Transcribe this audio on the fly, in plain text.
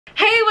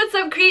Hey, what's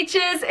up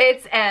creatures?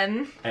 It's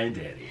Em. And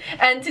Danny.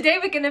 And today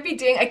we're going to be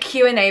doing a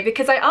Q&A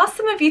because I asked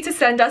some of you to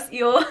send us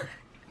your...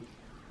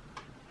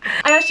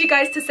 I asked you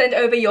guys to send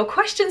over your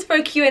questions for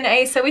a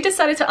Q&A, so we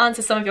decided to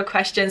answer some of your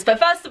questions. But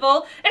first of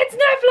all, it's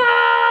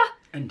Nifla!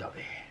 And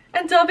Dobby.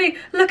 And Dobby,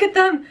 look at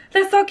them.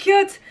 They're so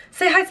cute.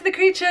 Say hi to the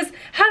creatures.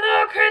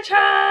 Hello,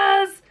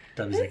 creatures!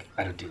 Dobby's like,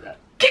 I don't do that.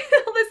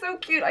 They're so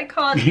cute, I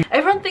can't.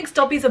 Everyone thinks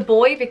Dobby's a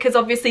boy because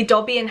obviously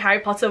Dobby in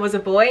Harry Potter was a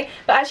boy,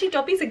 but actually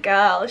Dobby's a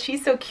girl.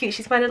 She's so cute.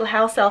 She's my little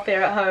house elf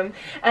here at home.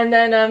 And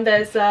then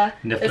there's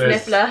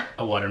Nifla.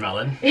 A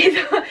watermelon. He's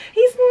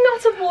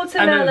not a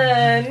watermelon.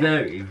 I'm a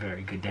very,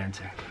 very good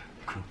dancer.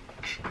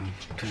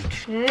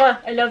 Mwah,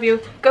 I love you.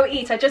 Go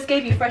eat. I just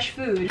gave you fresh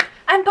food.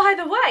 And by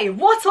the way,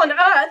 what on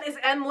earth is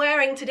Em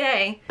wearing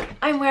today?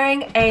 I'm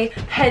wearing a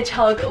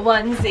hedgehog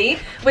onesie,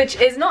 which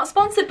is not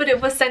sponsored, but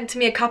it was sent to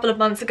me a couple of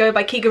months ago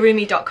by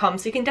Kigurumi.com,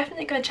 so you can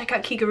definitely go and check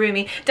out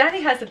Kigurumi.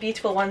 Danny has a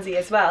beautiful onesie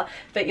as well,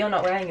 but you're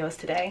not wearing yours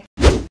today.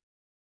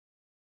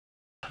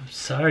 I'm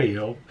sorry,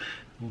 you'll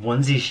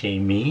onesie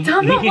shame me.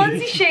 I'm not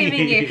onesie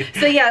shaming you.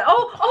 So yeah,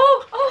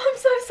 oh, I'm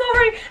so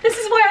sorry. This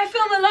is why I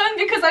film alone,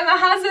 because I'm a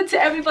hazard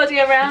to everybody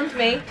around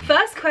me.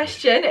 First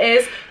question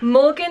is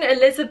Morgan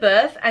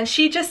Elizabeth, and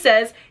she just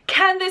says,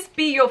 can this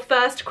be your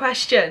first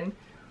question?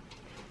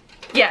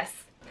 Yes.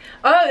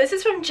 Oh, this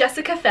is from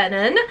Jessica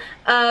Fennon,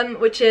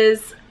 which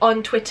is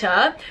on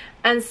Twitter,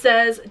 and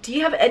says, do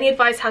you have any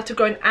advice how to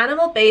grow an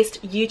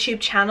animal-based YouTube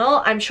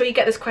channel? I'm sure you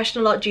get this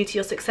question a lot due to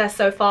your success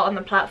so far on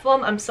the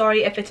platform. I'm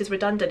sorry if it is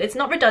redundant. It's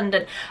not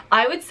redundant.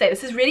 I would say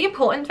this is really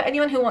important for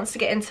anyone who wants to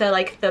get into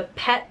like the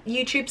pet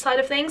YouTube side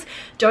of things.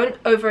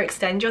 Don't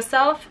overextend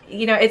yourself.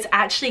 You know, it's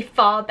actually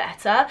far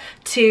better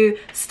to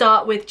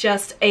start with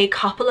just a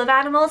couple of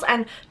animals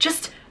and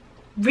just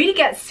really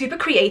get super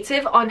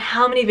creative on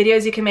how many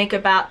videos you can make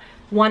about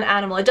one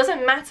animal. It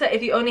doesn't matter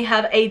if you only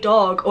have a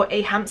dog or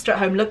a hamster at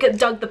home. Look at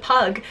Doug the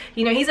pug.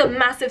 You know, he's a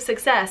massive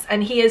success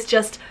and he is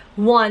just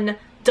one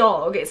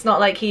dog. It's not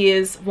like he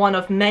is one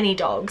of many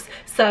dogs.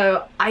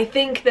 So I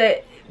think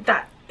that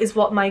that is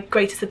what my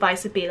greatest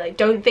advice would be. Like,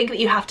 don't think that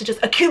you have to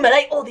just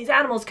accumulate all these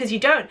animals, because you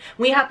don't.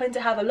 We happen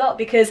to have a lot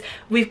because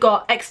we've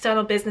got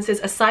external businesses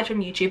aside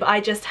from YouTube.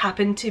 I just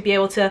happen to be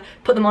able to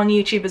put them on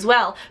YouTube as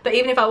well. But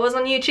even if I was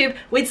on YouTube,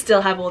 we'd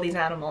still have all these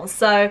animals.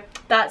 So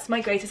that's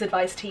my greatest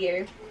advice to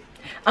you.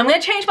 I'm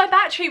gonna change my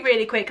battery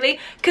really quickly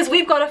because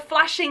we've got a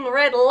flashing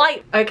red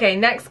light. Okay,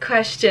 next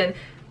question.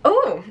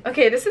 Oh,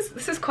 okay, this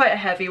is quite a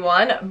heavy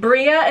one.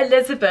 Bria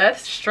Elizabeth,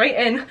 straight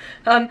in.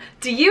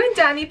 Do you and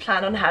Danny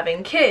plan on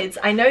having kids?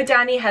 I know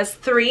Danny has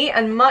 3,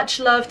 and much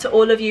love to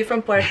all of you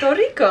from Puerto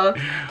Rico.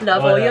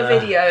 Love all your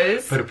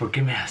videos. Pero ¿por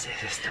qué me haces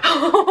esto?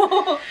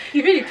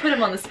 You really put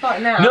him on the spot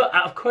now. No,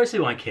 of course we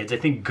want kids. I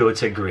think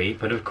goats are great,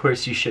 but of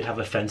course you should have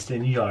a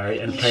fenced-in yard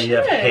and plenty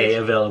of hay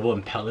available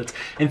and pellets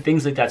and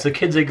things like that. So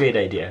kids are a great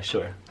idea,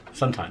 sure,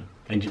 sometime.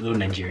 And little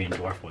Nigerian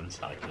dwarf ones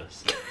like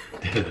this.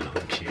 They're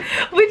little cute.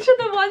 Which are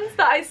the ones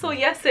that I saw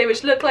yesterday,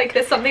 which look like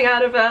there's something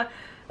out of a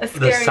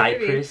scary the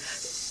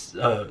cypress,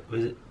 movie?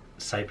 Was it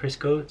cypress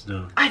goats?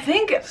 No. I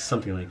think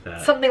something like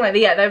that. Something like that.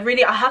 Yeah, they're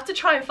really. I have to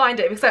try and find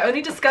it because I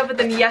only discovered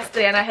them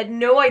yesterday and I had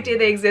no idea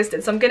they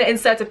existed. So I'm going to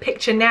insert a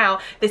picture now.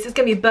 This is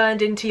going to be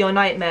burned into your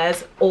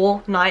nightmares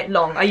all night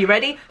long. Are you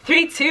ready?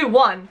 3, 2,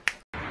 1.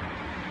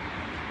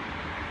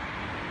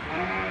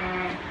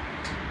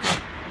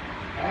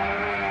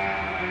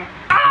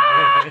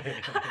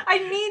 I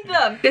need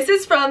them. This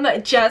is from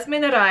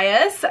Jasmine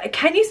Reyes.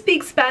 Can you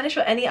speak Spanish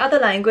or any other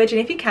language?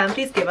 And if you can,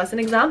 please give us an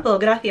example.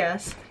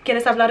 Gracias.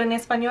 ¿Quieres hablar en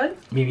español?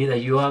 Mi vida,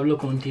 yo hablo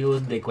contigo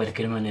de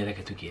cualquier manera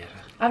que tú quieras.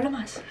 Habla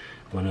más.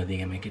 Bueno,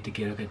 dígame que te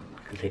quiero que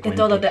te cuente. De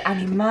todo, de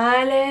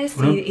animales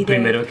bueno, y de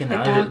primero que de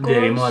nada tacos.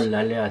 debemos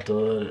hablarle a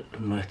todos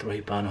nuestros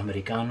hispanos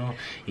americanos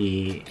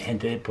y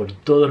gente por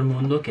todo el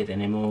mundo que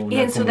tenemos una y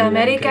en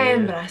Sudamérica, que,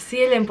 en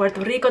Brasil, en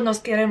Puerto Rico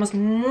nos queremos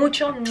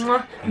mucho.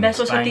 En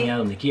Besos España, a ti.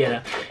 donde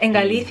quiera. En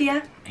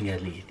Galicia. En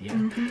Galicia.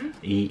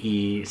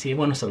 Y sí,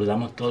 bueno,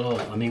 saludamos a todos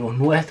los amigos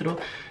nuestros.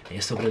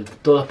 Sobre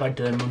todas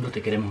partes del mundo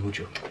te queremos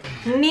mucho.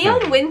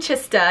 Neil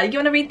Winchester, you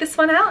want to read this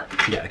one out?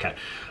 Yeah, okay.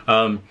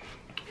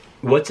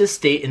 What's a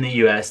state in the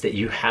US that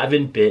you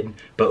haven't been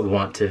but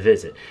want to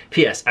visit?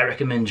 P.S. I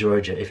recommend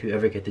Georgia if you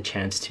ever get the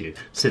chance to.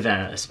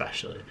 Savannah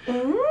especially.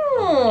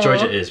 Ooh.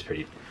 Georgia is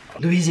pretty...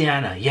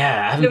 Louisiana,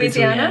 yeah. I haven't been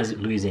to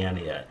Louisiana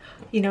yet.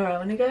 You know where I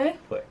want to go?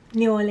 Where?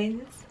 New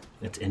Orleans.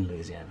 It's in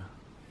Louisiana.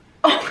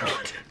 Oh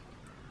God.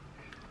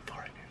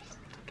 Foreigners.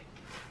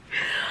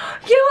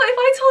 You know what? If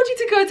I told you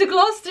to go to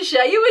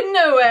Gloucestershire, you would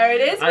know where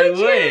it is, I would would.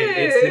 you?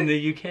 It's in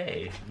the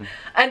UK.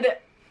 And...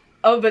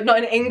 Oh, but not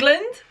in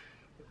England?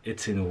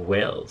 It's in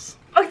Wales.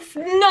 Oh, it's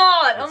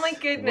not! Oh my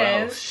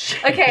goodness.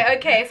 Welsh.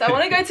 Okay, so I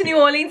want to go to New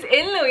Orleans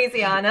in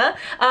Louisiana.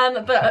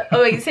 But, oh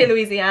wait, you say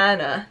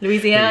Louisiana.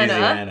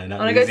 Louisiana,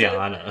 not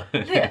Louisiana.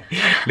 Louisiana.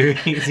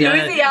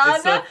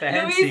 It's so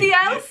fancy.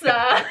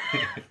 Louisiana.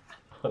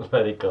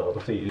 Let it go,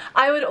 please.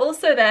 I would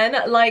also then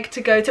like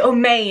to go to,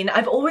 Maine.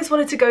 I've always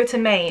wanted to go to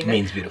Maine.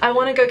 Maine's beautiful. I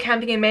want to go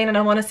camping in Maine and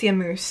I want to see a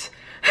moose.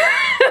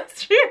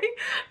 That's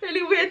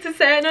really weird to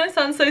say. I know it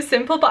sounds so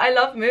simple, but I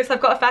love moose.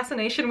 I've got a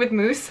fascination with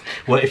moose.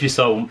 What if you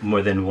saw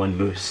more than one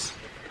moose?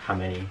 How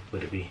many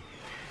would it be?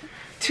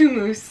 2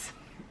 moose.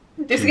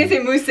 You're just gonna say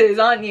mooses,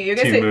 aren't you? You're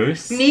gonna 2 say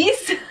moose?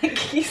 Meese?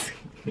 Like geese.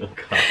 Oh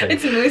god.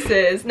 It's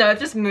mooses. No,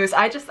 it's just moose.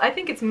 I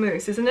think it's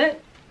moose, isn't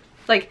it?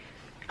 Like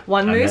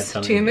 1 moose,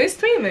 2 moose,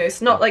 3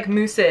 moose. Not like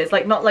mooses,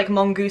 like not like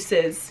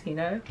mongooses, you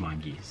know?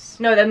 Mongoose.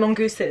 No, they're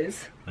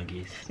mongooses.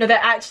 Mongoose. No, they're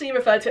actually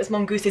referred to as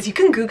mongooses. You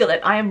can Google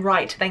it. I am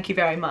right. Thank you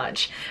very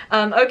much.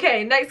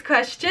 Okay, next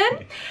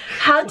question.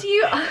 How do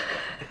you...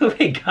 Oh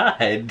my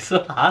god,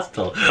 so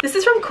hostile. This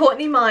is from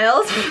Courtney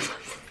Miles.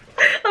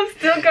 I'm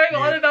still going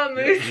on about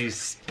moose. You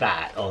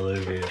spat all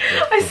over your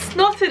I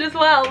snotted as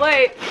well.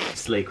 Wait.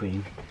 Slay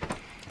queen.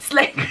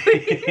 Slay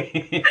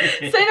queen.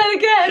 Say that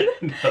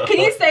again. No. Can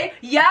you say,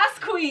 yes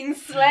queen,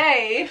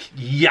 slay?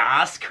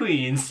 Yes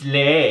queen,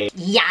 slay.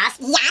 Yes,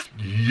 yes.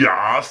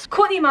 Yes.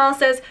 Courtney Miles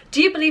says,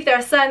 do you believe there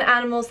are certain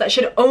animals that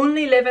should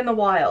only live in the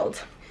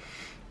wild?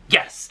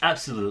 Yes,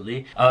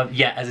 absolutely.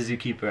 Yeah, as a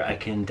zookeeper, I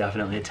can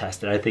definitely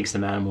attest that I think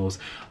some animals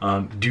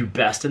do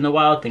best in the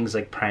wild. Things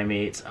like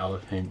primates,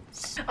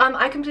 elephants.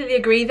 I completely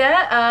agree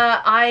there.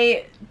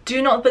 I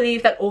do not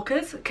believe that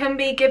orcas can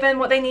be given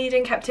what they need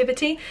in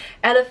captivity.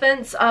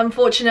 Elephants,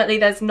 unfortunately,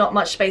 there's not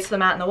much space for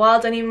them out in the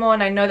wild anymore,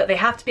 and I know that they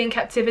have to be in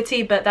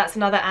captivity, but that's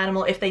another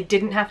animal. If they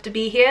didn't have to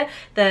be here,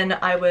 then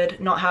I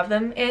would not have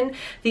them in.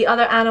 The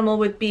other animal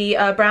would be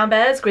brown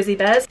bears, grizzly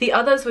bears. The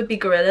others would be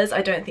gorillas.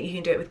 I don't think you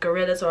can do it with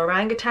gorillas or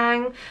orangutan.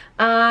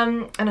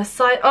 And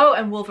aside, oh,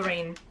 and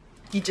wolverine.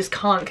 You just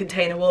can't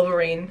contain a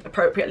wolverine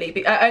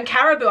appropriately. And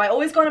caribou, I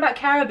always go on about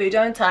caribou,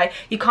 don't I?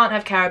 You can't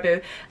have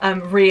caribou,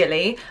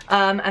 really.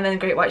 And then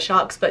great white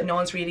sharks, but no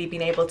one's really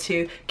been able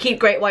to keep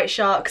great white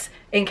sharks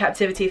in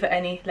captivity for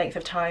any length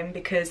of time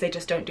because they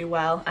just don't do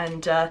well.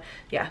 And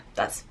yeah,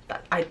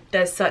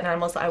 there's certain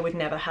animals that I would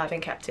never have in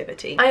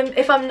captivity.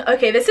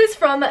 Okay, this is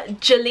from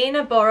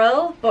Jelena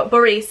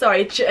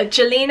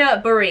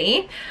Jelena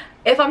Burry.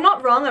 If I'm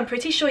not wrong, I'm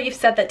pretty sure you've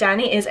said that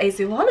Danny is a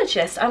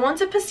zoologist. I want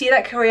to pursue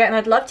that career and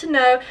I'd love to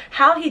know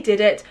how he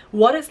did it,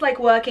 what it's like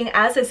working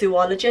as a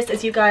zoologist,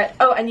 as you guys,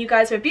 oh, and you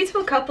guys are a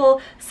beautiful couple,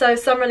 so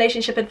some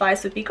relationship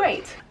advice would be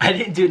great. I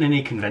didn't do it in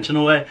any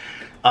conventional way.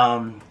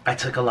 I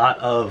took a lot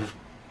of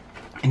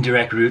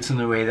indirect routes in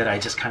the way that I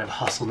just kind of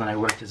hustled and I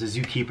worked as a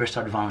zookeeper,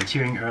 started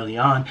volunteering early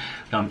on,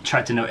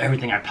 tried to know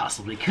everything I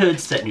possibly could,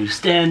 set new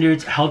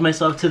standards, held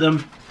myself to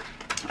them.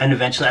 And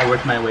eventually I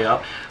worked my way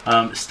up,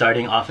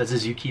 starting off as a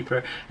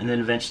zookeeper and then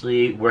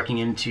eventually working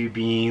into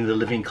being the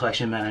living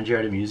collection manager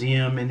at a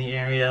museum in the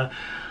area,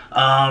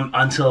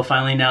 until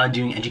finally now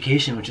doing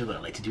education, which is what I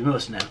like to do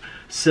most now.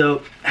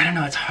 So I don't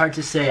know, it's hard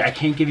to say. I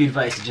can't give you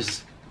advice.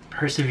 Just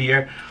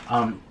persevere,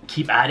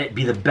 keep at it,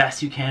 be the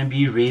best you can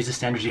be, raise the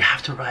standards. You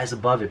have to rise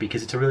above it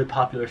because it's a really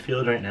popular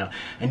field right now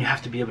and you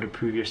have to be able to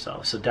prove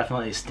yourself. So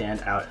definitely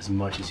stand out as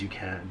much as you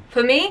can.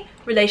 For me,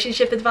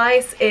 relationship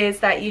advice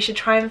is that you should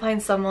try and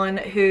find someone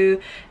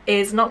who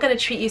is not going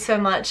to treat you so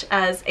much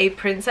as a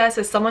princess,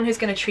 as someone who's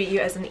going to treat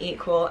you as an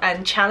equal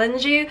and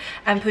challenge you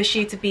and push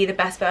you to be the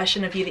best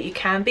version of you that you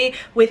can be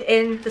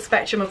within the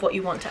spectrum of what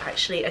you want to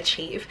actually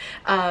achieve.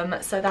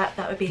 So that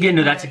would be... Yeah,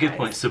 no, that's a good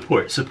point.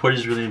 Support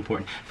is really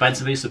important. Find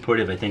somebody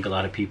supportive. I think a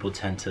lot of people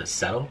tend to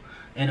settle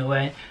in a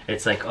way.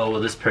 It's like, oh,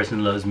 well, this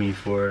person loves me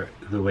for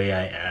the way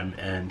I am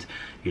and,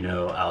 you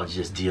know, I'll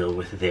just deal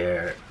with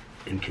their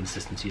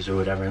inconsistencies or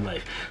whatever in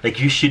life. Like,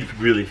 you should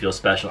really feel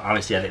special.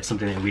 Honestly, it's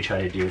something that we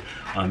try to do,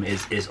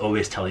 is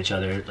always tell each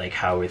other like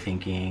how we're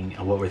thinking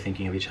and what we're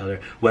thinking of each other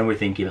when we're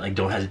thinking. Like,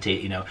 don't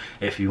hesitate, you know,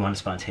 if you want to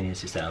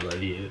spontaneously say I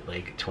love you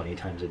like 20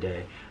 times a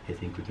day. I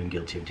think we've been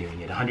guilty of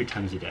doing it 100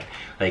 times a day.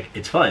 Like,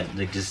 it's fun.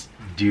 Like, just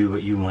do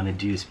what you want to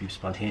do, be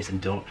spontaneous,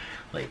 and don't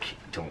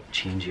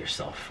change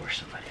yourself for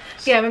somebody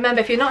else. Yeah,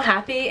 remember, if you're not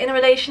happy in a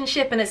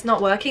relationship and it's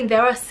not working,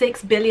 there are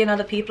 6 billion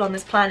other people on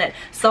this planet.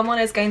 Someone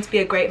is going to be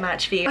a great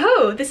match for you.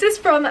 Oh, this is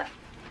from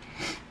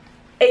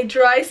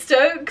Adri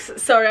Stokes.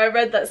 Sorry, I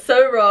read that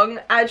so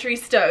wrong. Adri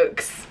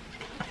Stokes.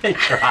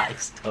 Dry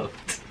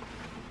Stokes.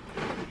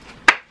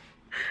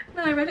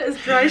 No, I read it as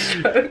Dry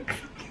Stokes.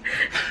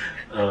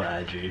 Oh,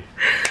 Adri.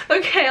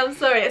 Okay, I'm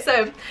sorry.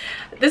 So,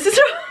 this is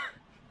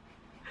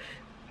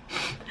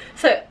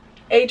so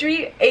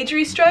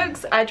Adri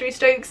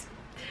Stokes,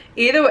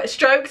 either way,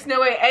 Strokes,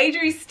 no way,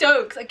 Adri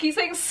Stokes. I keep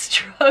saying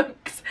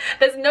strokes.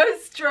 There's no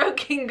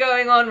stroking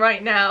going on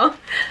right now.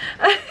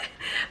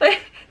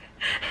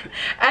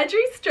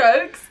 Adri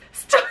Stokes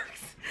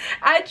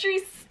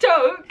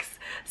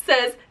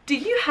says, do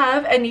you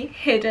have any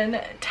hidden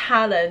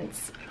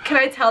talents? Can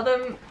I tell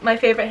them my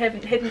favorite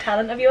hidden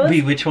talent of yours?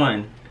 Wait, which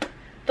one?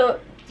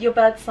 Your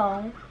bird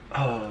song.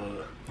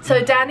 Oh.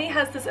 So Danny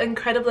has this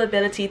incredible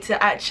ability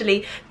to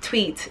actually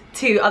tweet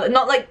to other,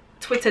 not like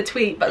Twitter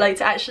tweet, but like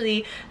to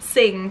actually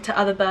sing to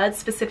other birds,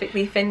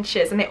 specifically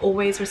finches, and they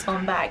always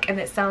respond back, and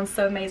it sounds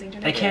so amazing.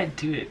 I can't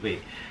do it.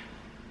 Wait.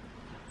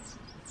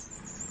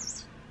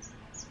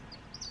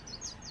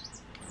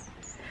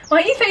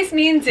 Why don't you face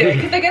me and do it?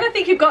 Because they're gonna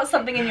think you've got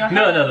something in your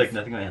hands. No, like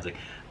nothing in my hands. Like.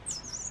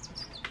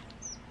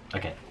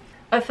 Okay.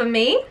 For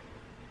me,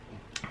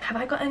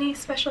 Have I got any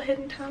special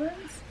hidden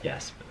talents?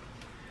 Yes.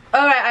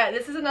 Alright,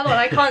 this is another one.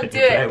 I can't do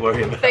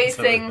it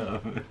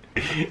facing...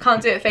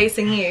 Can't do it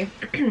facing you.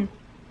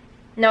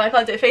 No, I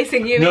can't do it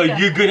facing you. No, either.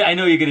 you're good. I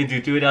know you're gonna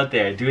do it out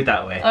there. Do it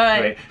that way.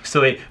 Alright. Right.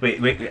 So wait.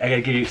 I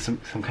gotta give you some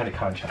kind of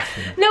contrast.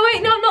 No,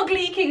 wait, no, I'm not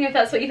gleeking if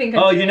that's what you think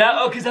I'm doing. You're not?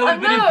 Oh, because that would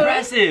have been no.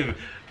 impressive.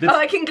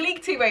 I can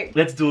gleek too, wait.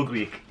 Let's dual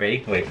gleek.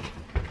 Ready? Wait.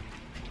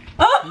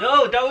 Oh!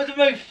 No, that was in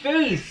my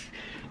face.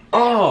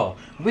 Oh,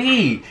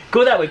 wait.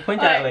 Go that way. Point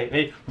that way. Alright.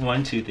 Wait.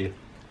 1, 2, 3.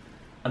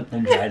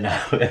 I'm dry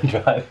now. I'm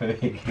dry for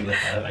making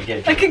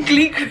that. I can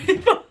gleek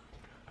with No,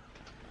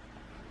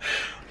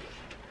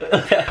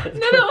 that was not what I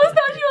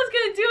was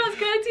gonna do. I was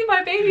gonna do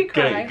my baby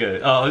cry.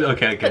 Good. Oh,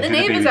 okay. But the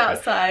neighbors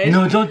outside.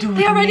 No, don't do it with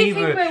They the already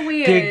neighbor. think we're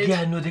weird.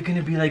 They're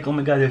gonna be like, oh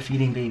my god, they're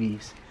feeding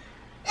babies.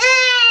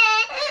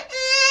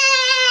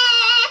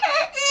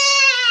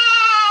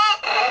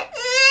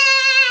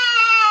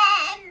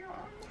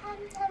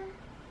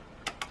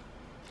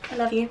 I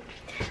love you.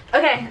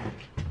 Okay.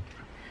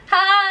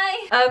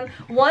 Hi!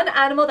 One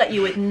animal that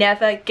you would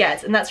never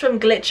get, and that's from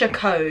Glitcher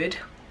Code.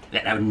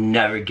 That I would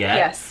never get?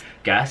 Yes.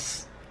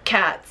 Guess?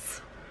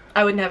 Cats.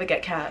 I would never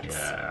get cats.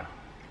 Yeah.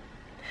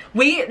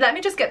 Let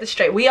me just get this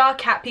straight. We are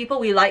cat people,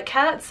 we like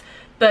cats,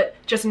 but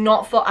just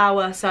not for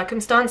our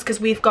circumstance, because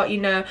we've got, you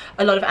know,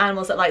 a lot of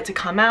animals that like to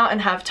come out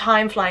and have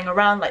time flying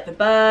around, like the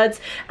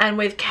birds. And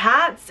with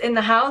cats in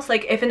the house,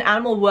 like if an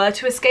animal were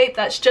to escape,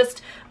 that's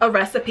just a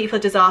recipe for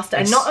disaster.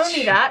 And not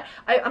only that,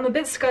 I'm a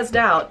bit scuzzed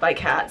out by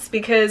cats,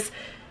 because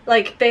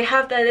like they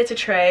have their litter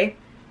tray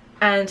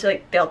and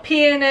like they'll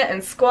pee in it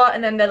and squat,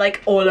 and then they're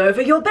like all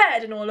over your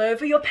bed and all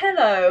over your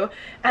pillow.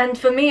 And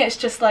for me it's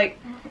just like,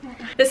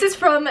 this is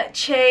from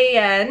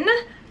Cheyenne.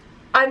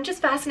 I'm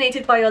just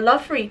fascinated by your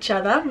love for each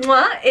other.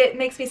 Mwah. It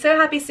makes me so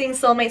happy seeing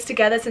soulmates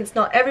together, since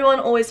not everyone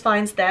always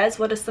finds theirs.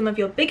 What are some of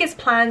your biggest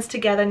plans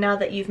together now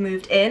that you've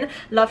moved in?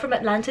 Love from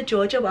Atlanta,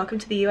 Georgia. Welcome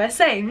to the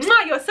USA.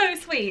 Mwah, you're so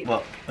sweet.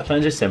 Well, the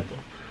plans are simple.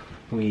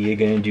 We are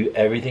going to do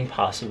everything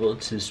possible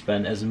to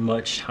spend as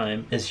much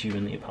time as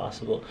humanly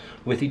possible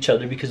with each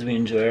other, because we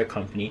enjoy our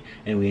company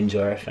and we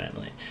enjoy our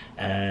family.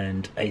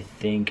 And I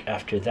think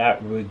after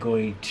that, we're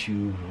going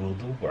to rule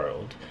the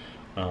world,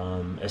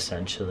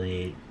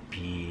 essentially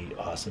be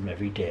awesome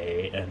every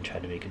day and try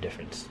to make a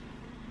difference.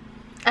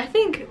 I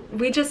think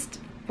we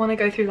just want to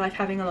go through life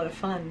having a lot of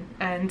fun.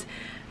 And,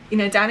 you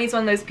know, Danny's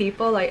one of those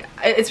people, like,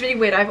 it's really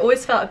weird. I've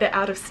always felt a bit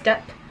out of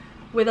step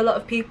with a lot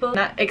of people. And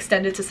that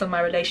extended to some of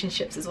my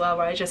relationships as well,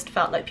 where I just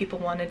felt like people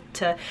wanted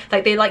to,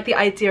 like, they liked the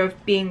idea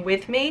of being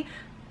with me,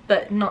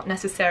 but not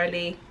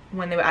necessarily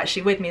when they were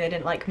actually with me. They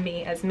didn't like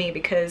me as me,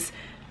 because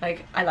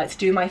like I like to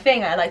do my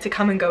thing, I like to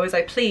come and go as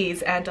I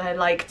please, and I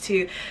like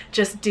to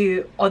just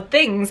do odd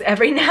things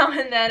every now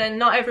and then, and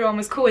not everyone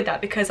was cool with that,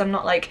 because I'm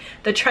not like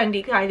the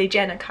trendy Kylie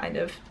Jenner kind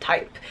of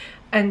type,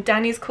 and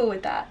Danny's cool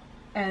with that.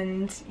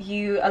 And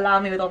you allow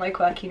me with all my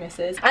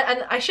quirkinesses.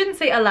 And I shouldn't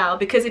say allow,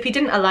 because if he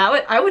didn't allow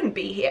it, I wouldn't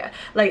be here.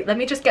 Like, let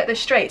me just get this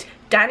straight.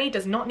 Danny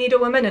does not need a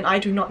woman and I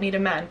do not need a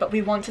man, but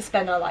we want to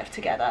spend our life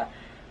together.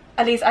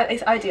 At least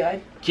I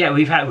do. Yeah,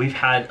 we've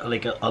had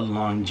like a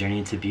long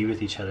journey to be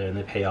with each other, and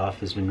the payoff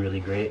has been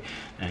really great,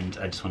 and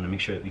I just want to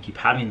make sure that we keep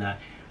having that.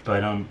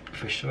 But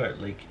for sure,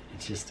 like,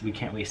 it's just, we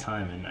can't waste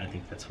time, and I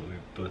think that's what we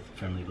both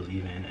firmly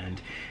believe in.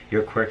 And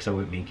your quirks are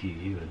what make you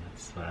you, and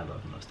that's what I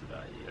love most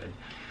about you.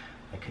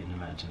 I couldn't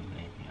imagine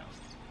anything else.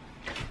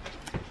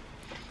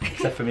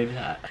 Except for maybe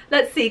that.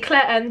 Let's see,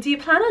 Claire M, do you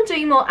plan on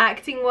doing more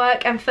acting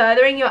work and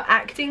furthering your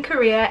acting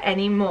career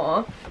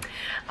anymore?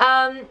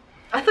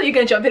 I thought you were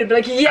going to jump in and be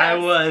like, yes! I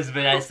was,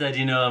 but I said,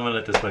 you know, I'm going to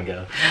let this one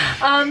go.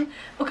 Well,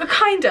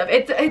 kind of.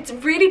 It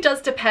really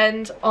does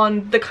depend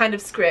on the kind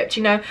of script,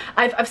 you know.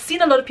 I've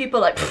seen a lot of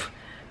people like,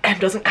 Em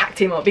doesn't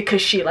act anymore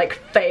because she like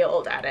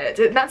failed at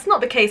it. That's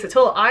not the case at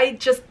all. I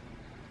just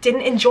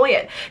didn't enjoy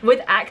it.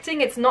 With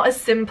acting, it's not as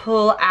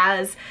simple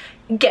as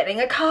getting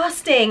a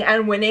casting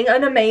and winning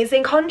an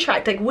amazing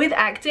contract. Like, with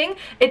acting,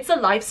 it's a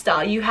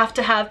lifestyle. You have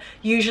to have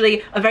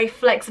usually a very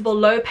flexible,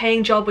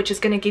 low-paying job, which is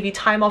going to give you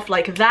time off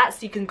like that,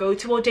 so you can go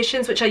to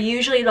auditions, which are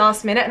usually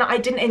last minute, and I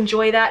didn't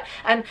enjoy that.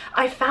 And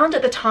I found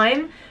at the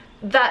time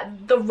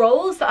that the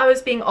roles that I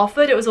was being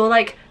offered, it was all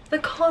like the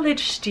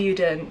college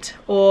student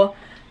or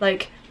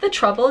like the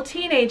troubled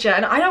teenager,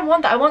 and I don't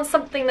want that. I want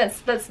something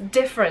that's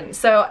different.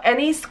 So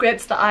any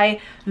scripts that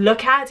I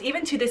look at,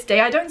 even to this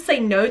day, I don't say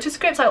no to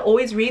scripts. I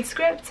always read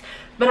scripts,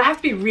 but I have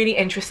to be really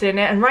interested in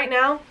it, and right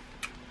now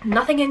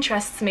nothing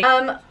interests me.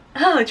 Oh, do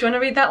you want to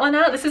read that one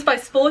out? This is by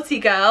Sporty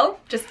Girl,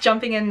 just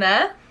jumping in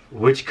there.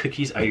 Which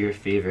cookies are your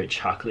favorite,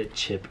 chocolate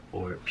chip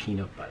or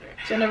peanut butter?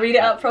 Do you want to read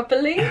it out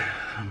properly?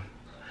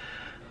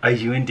 Are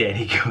you and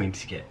Danny going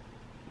to get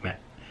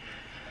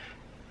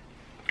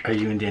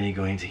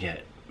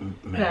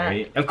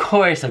married? Of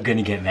course I'm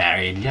gonna get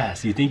married.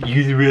 Yes. You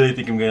really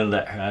think I'm gonna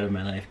let her out of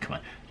my life? Come on.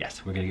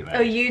 Yes, we're gonna get married.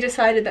 Oh, you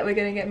decided that we're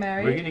gonna get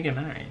married? We're gonna get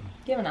married.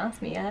 You haven't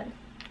asked me yet.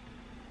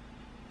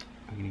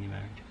 We're gonna get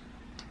married.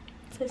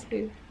 Says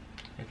who?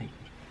 I think.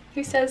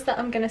 Who says that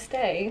I'm gonna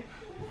stay?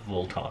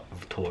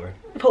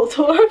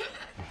 Voltorb.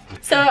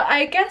 So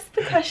I guess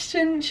the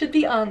question should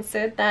be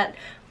answered that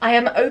I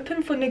am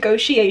open for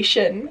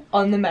negotiation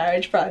on the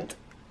marriage front.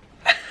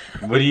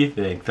 What do you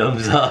think?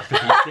 Thumbs up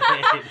if you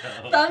say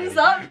no. Thumbs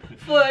up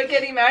for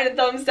getting married and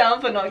thumbs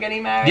down for not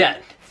getting married? Yeah,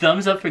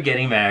 thumbs up for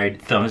getting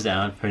married, thumbs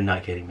down for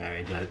not getting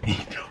married.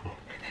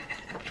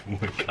 Oh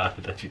my god,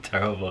 that's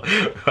terrible.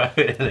 Why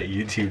would I let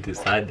YouTube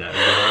decide that?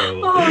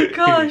 No. Oh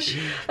gosh.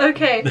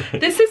 Okay,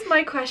 this is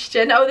my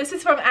question. Oh, this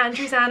is from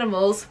Andrew's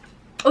Animals.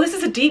 Oh, this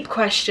is a deep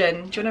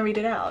question. Do you want to read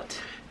it out?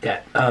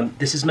 Yeah,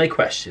 this is my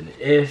question.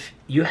 If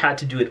you had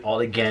to do it all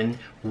again,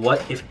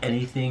 what, if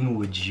anything,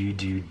 would you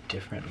do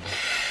differently?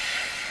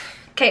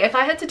 Okay, if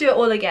I had to do it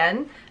all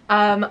again,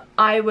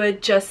 I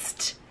would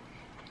just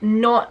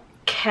not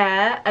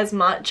care as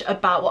much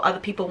about what other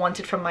people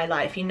wanted from my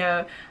life. You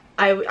know,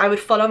 I would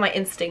follow my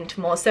instinct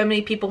more. So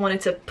many people wanted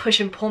to push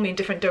and pull me in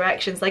different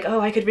directions, like, oh,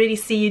 I could really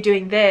see you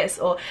doing this,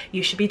 or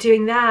you should be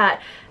doing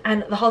that.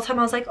 And the whole time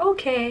I was like,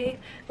 okay,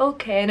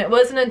 okay. And it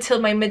wasn't until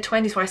my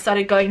mid-20s where I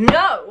started going,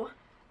 no,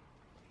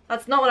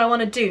 that's not what I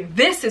want to do.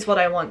 This is what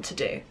I want to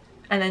do.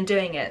 And then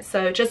doing it.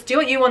 So just do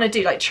what you want to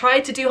do. Like,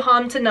 try to do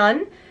harm to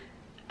none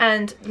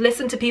and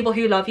listen to people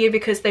who love you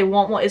because they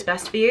want what is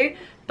best for you.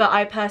 But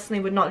I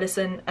personally would not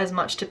listen as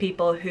much to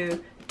people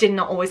who did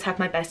not always have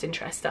my best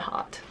interests at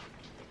heart.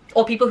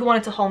 Or people who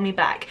wanted to hold me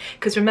back.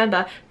 Because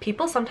remember,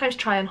 people sometimes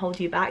try and hold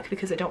you back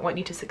because they don't want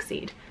you to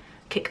succeed.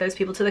 Kick those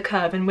people to the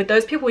curb. And with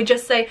those people, we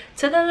just say,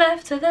 to the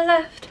left, to the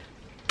left.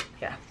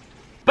 Yeah.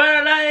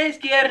 Para la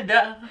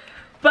izquierda,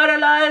 para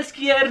la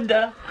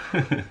izquierda.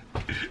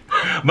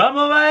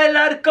 Vamos a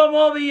bailar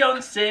como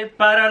Beyoncé,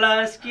 para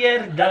la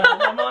izquierda.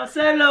 Vamos a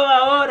hacerlo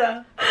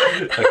ahora.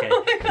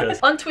 Okay.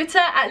 On Twitter,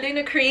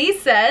 @LunaCree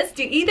says,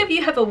 do either of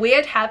you have a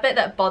weird habit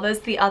that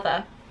bothers the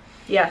other?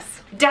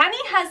 Yes. Danny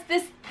has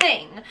this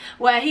thing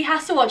where he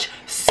has to watch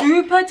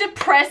super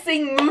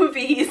depressing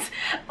movies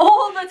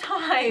all the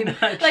time.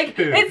 Like,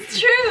 true. It's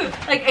true.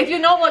 Like, if you're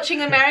not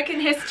watching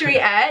American History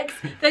X,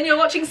 then you're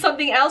watching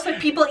something else where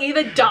people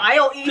either die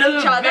or eat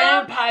each other.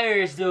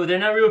 Vampires, though. They're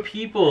not real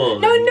people.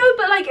 No,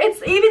 but like,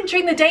 it's even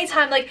during the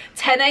daytime, like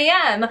 10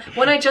 AM,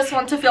 when I just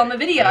want to film a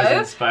video. I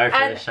was inspired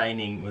for The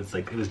Shining. Was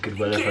like, it was good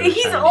weather for The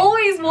He's Shining.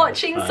 always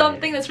watching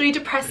something that's really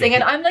depressing,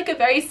 and I'm like a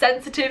very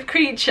sensitive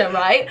creature,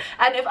 right?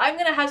 And if I'm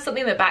gonna have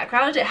something in the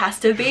background, it has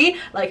to be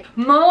like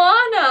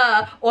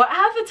Moana or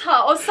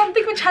Avatar or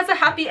something which has a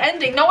happy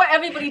ending, not where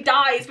everybody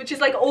dies, which is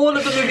like all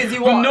of the movies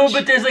you watch. No,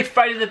 but there's like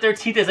Friday the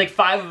 13th, there's like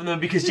 5 of them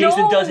because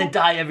Jason doesn't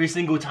die every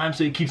single time,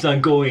 so he keeps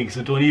on going,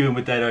 so don't even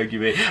with that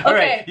argument.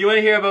 Alright, you want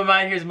to hear about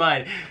mine? Here's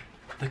mine.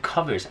 The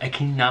covers. I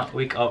cannot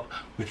wake up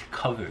with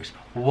covers.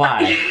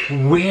 Why?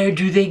 Where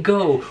do they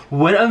go?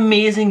 What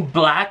amazing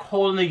black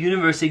hole in the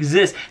universe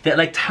exists that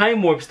like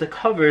time warps the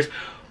covers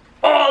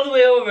all the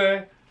way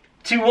over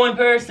to one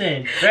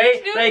person,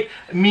 right? Like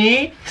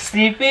me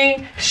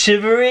sleeping,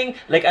 shivering,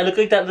 like I look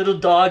like that little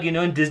dog, you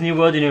know, in Disney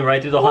World, you know, right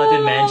through the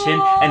haunted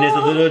mansion, and there's a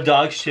little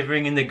dog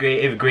shivering in the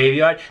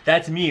graveyard.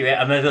 That's me, right?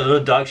 I'm like a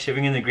little dog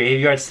shivering in the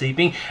graveyard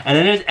sleeping, and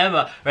then there's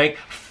Emma, right?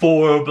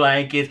 4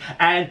 blankets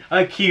and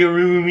a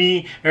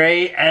kirumi,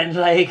 right? And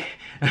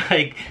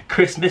like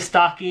Christmas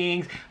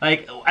stockings,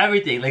 like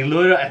everything, like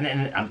little,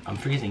 and I'm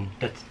freezing.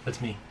 That's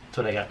me. That's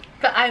what I got.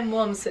 But I'm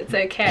warm, so it's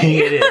okay.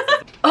 It is.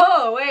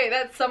 Oh, wait,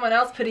 that's someone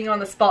else putting you on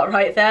the spot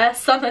right there.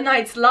 Summer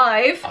Nights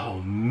Live.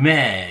 Oh,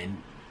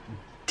 man.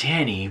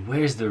 Danny,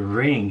 where's the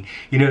ring?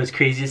 You know, this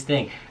craziest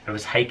thing. I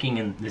was hiking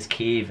in this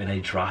cave and I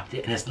dropped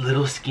it, and this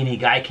little skinny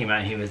guy came out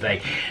and he was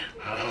like,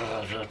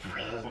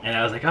 and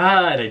I was like,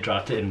 ah, and I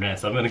dropped it and ran.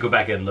 So I'm going to go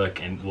back and look,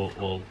 and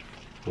we'll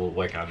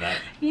work on that.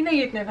 You know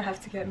you'd never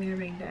have to get me a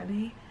ring,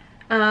 Danny.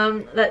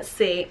 Let's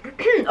see.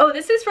 Oh,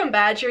 this is from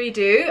Badgery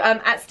Do.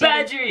 At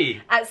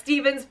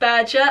Stevens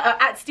Badger,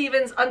 at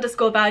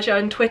Stevens_Badger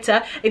on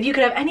Twitter. If you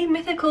could have any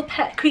mythical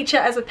pet creature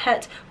as a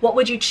pet, what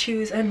would you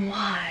choose and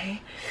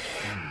why?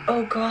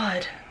 Oh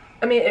God.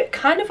 I mean, it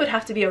kind of would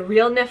have to be a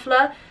real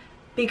Niffler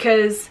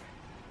because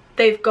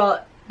they've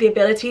got the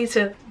ability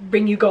to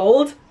bring you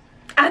gold.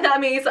 And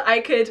that means I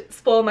could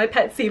spoil my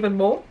pets even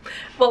more.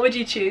 What would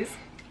you choose?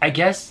 I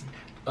guess,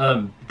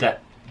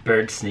 that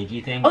bird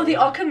snaky thing. Oh, the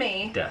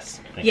Okami.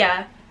 Yes.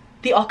 Yeah.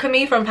 The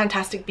Okami from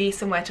Fantastic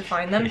Beasts and Where to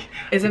Find Them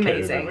is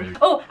amazing.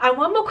 Oh, and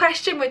one more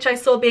question which I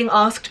saw being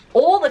asked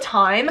all the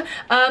time.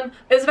 It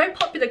was a very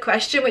popular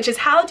question, which is,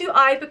 how do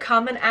I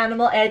become an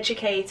animal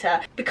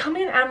educator?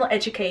 Becoming an animal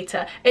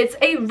educator, it's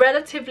a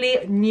relatively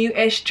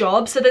new-ish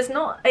job, so there's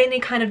not any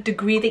kind of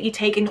degree that you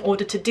take in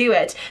order to do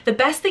it. The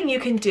best thing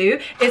you can do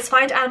is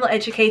find animal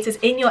educators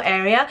in your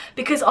area,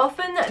 because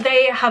often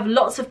they have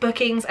lots of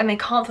bookings and they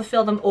can't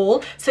fulfill them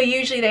all. So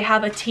usually they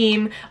have a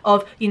team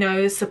of, you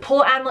know,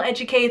 support animal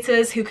educators,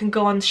 educators who can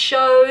go on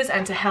shows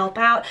and to help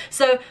out.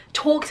 So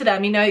talk to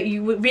them. You know,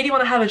 you really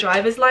want to have a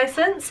driver's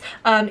license.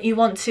 You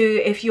want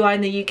to, if you are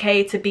in the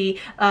UK, to be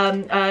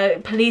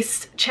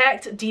police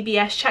checked,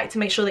 DBS checked, to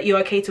make sure that you're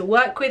okay to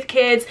work with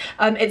kids.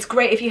 It's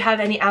great if you have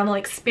any animal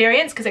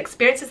experience, because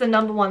experience is the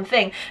 #1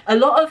 thing. A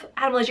lot of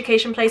animal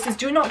education places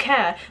do not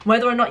care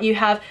whether or not you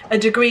have a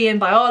degree in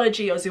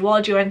biology or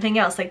zoology or anything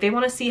else. Like, they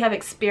want to see you have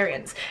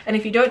experience. And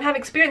if you don't have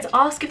experience,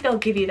 ask if they'll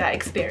give you that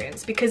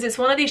experience, because it's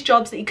one of these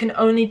jobs that you can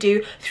only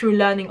do through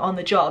learning on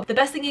the job. The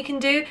best thing you can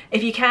do,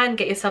 if you can,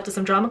 get yourself to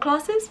some drama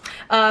classes,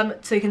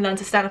 so you can learn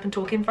to stand up and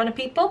talk in front of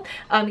people.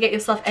 Get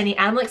yourself any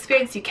animal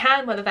experience you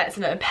can, whether that's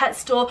in a pet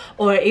store,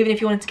 or even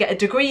if you wanted to get a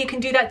degree, you can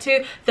do that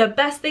too. The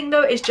best thing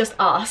though is just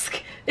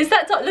ask. Is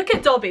that look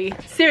at Dobby,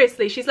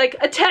 seriously, she's like,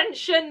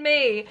 attention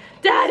me,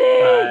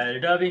 daddy. Spider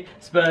Dobby,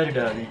 Spider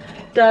Dobby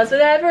Does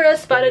whatever a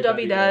Spider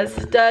Dobby does.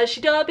 Does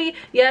she Dobby?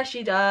 Yes,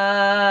 she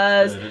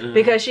does.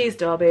 Because she's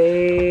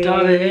Dobby.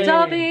 Dobby.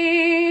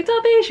 Dobby.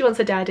 Dobby. She wants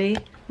a daddy.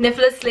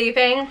 Niffler's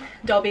sleeping.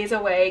 Dobby's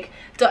awake.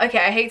 Okay,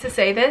 I hate to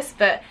say this,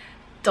 but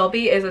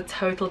Dobby is a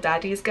total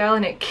daddy's girl,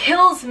 and it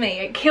kills me.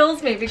 It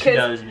kills me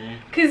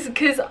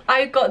because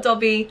I got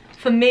Dobby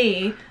for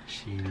me.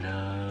 She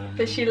loves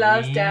But she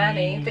loves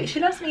Danny. But she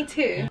loves me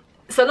too.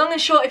 So long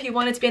and short, if you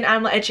wanted to be an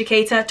animal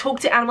educator, talk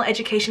to animal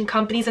education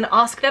companies and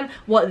ask them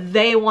what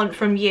they want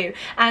from you.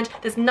 And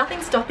there's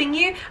nothing stopping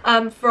you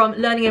from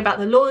learning about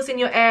the laws in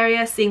your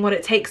area, seeing what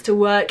it takes to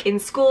work in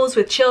schools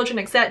with children,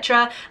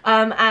 etc.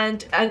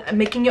 And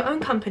making your own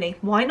company.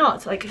 Why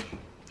not? Like,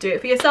 do it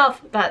for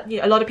yourself. But you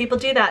know, a lot of people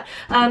do that.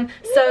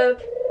 So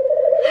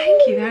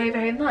thank you very,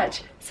 very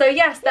much. So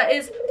yes, that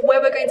is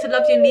where we're going to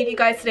love you and leave you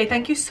guys today.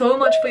 Thank you so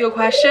much for your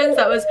questions.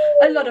 That was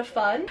a lot of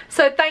fun.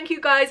 So thank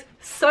you guys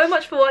so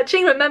much for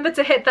watching. Remember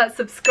to hit that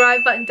subscribe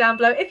button down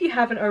below if you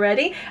haven't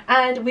already.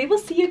 And we will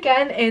see you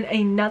again in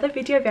another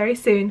video very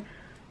soon.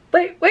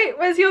 Wait,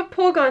 where's your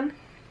paw gone?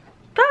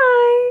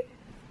 Bye.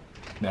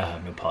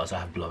 No pause, I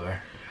have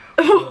blubber.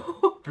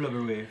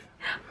 Blubber wave.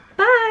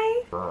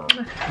 Bye.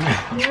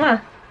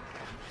 Mwah.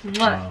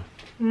 Mwah.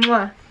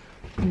 Mwah.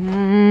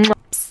 Mwah.